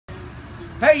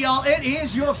Hey y'all, it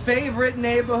is your favorite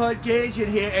neighborhood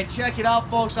Cajun here, and check it out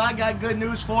folks, I got good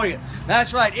news for you.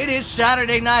 That's right, it is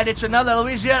Saturday night. It's another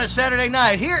Louisiana Saturday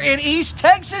night here in East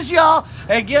Texas, y'all.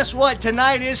 And guess what?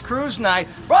 Tonight is cruise night,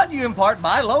 brought to you in part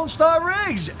by Lone Star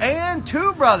Rigs and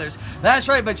Two Brothers. That's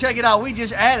right, but check it out, we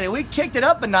just added it. We kicked it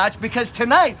up a notch because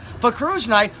tonight, for cruise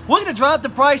night, we're going to drop the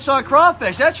price on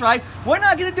crawfish. That's right, we're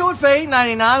not going to do it for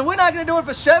 $8.99. We're not going to do it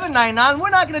for $7.99. We're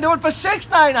not going to do it for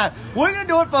 $6.99. We're going to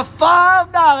do it for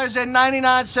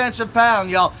 $5.99 a pound,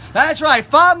 y'all. That's right,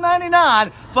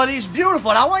 $5.99 for these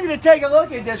beautiful. And I want you to take a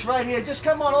look at this right here. Just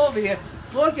come on over here.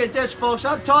 Look at this, folks.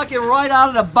 I'm talking right out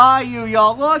of the bayou,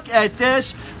 y'all. Look at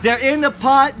this. They're in the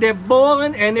pot, they're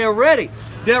boiling, and they're ready.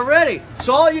 They're ready.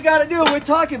 So all you got to do, we're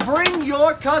talking, bring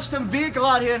your custom vehicle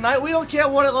out here tonight. We don't care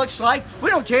what it looks like. We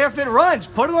don't care if it runs.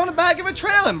 Put it on the back of a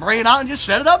trailer and bring it out and just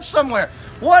set it up somewhere.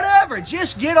 Whatever.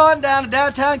 Just get on down to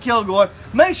downtown Kilgore.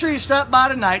 Make sure you stop by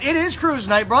tonight. It is cruise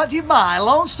night, brought to you by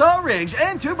Lone Star Rigs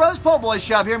and Two Brothers Po' Boys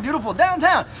Shop here in beautiful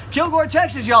downtown Kilgore,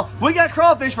 Texas, y'all. We got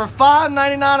crawfish for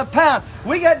 $5.99 a pound.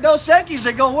 We got Dos Equis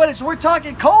that go with it, so we're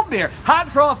talking cold beer,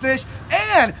 hot crawfish,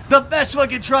 and the best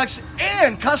looking trucks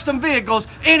and custom vehicles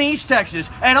in East Texas.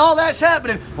 And all that's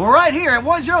happening right here at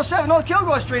 107 North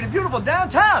Kilgore Street in beautiful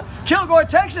downtown Kilgore,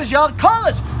 Texas, y'all. Call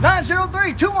us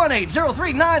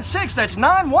 903-218-0396. That's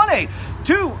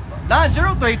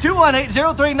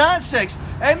 903-218-0396.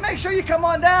 And make sure you come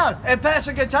on down and pass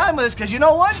a good time with us, because you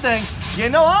know one thing, you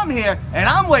know I'm here and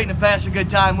I'm waiting to pass a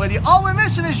good time with you. All we're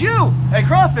missing is you and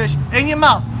crawfish in your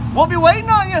mouth. We'll be waiting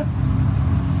on you.